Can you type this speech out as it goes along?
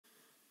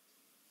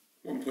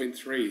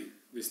1.3.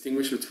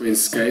 Distinguish between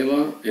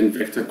scalar and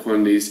vector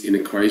quantities in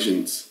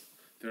equations.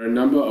 There are a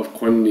number of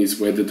quantities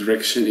where the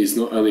direction is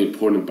not only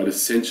important but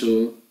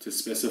essential to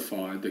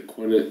specify the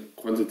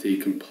quantity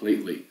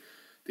completely.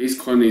 These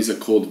quantities are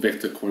called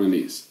vector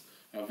quantities.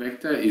 A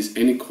vector is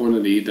any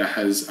quantity that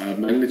has a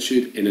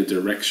magnitude and a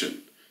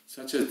direction,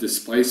 such as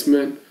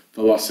displacement,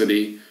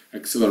 velocity,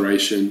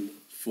 acceleration,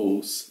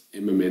 force,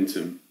 and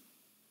momentum.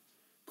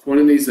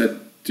 Quantities that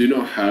do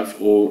not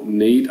have or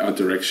need a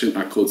direction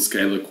are called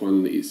scalar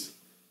quantities.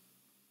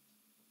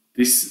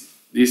 This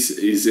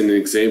is an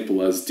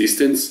example as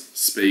distance,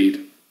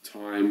 speed,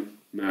 time,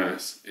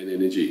 mass, and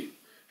energy.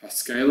 A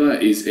scalar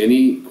is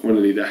any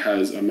quantity that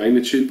has a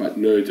magnitude but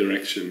no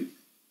direction.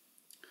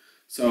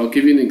 So I'll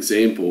give you an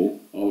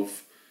example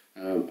of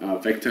a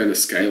vector and a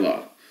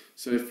scalar.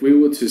 So if we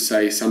were to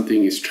say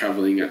something is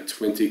traveling at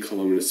 20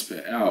 kilometers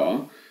per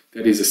hour,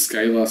 that is a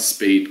scalar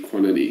speed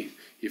quantity.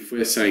 If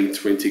we're saying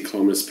 20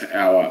 kilometers per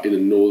hour in a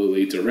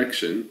northerly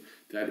direction,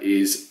 that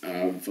is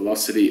a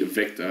velocity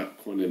vector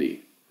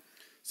quantity.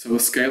 So a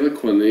scalar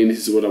quantity, and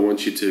this is what I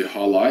want you to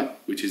highlight,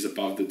 which is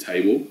above the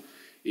table,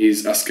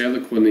 is a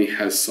scalar quantity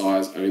has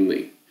size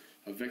only.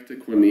 A vector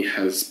quantity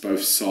has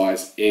both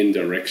size and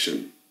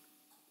direction.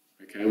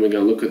 Okay, and we're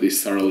going to look at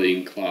this thoroughly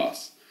in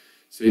class.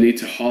 So you need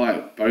to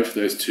highlight both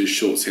those two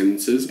short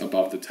sentences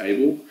above the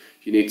table.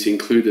 You need to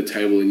include the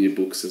table in your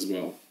books as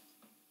well.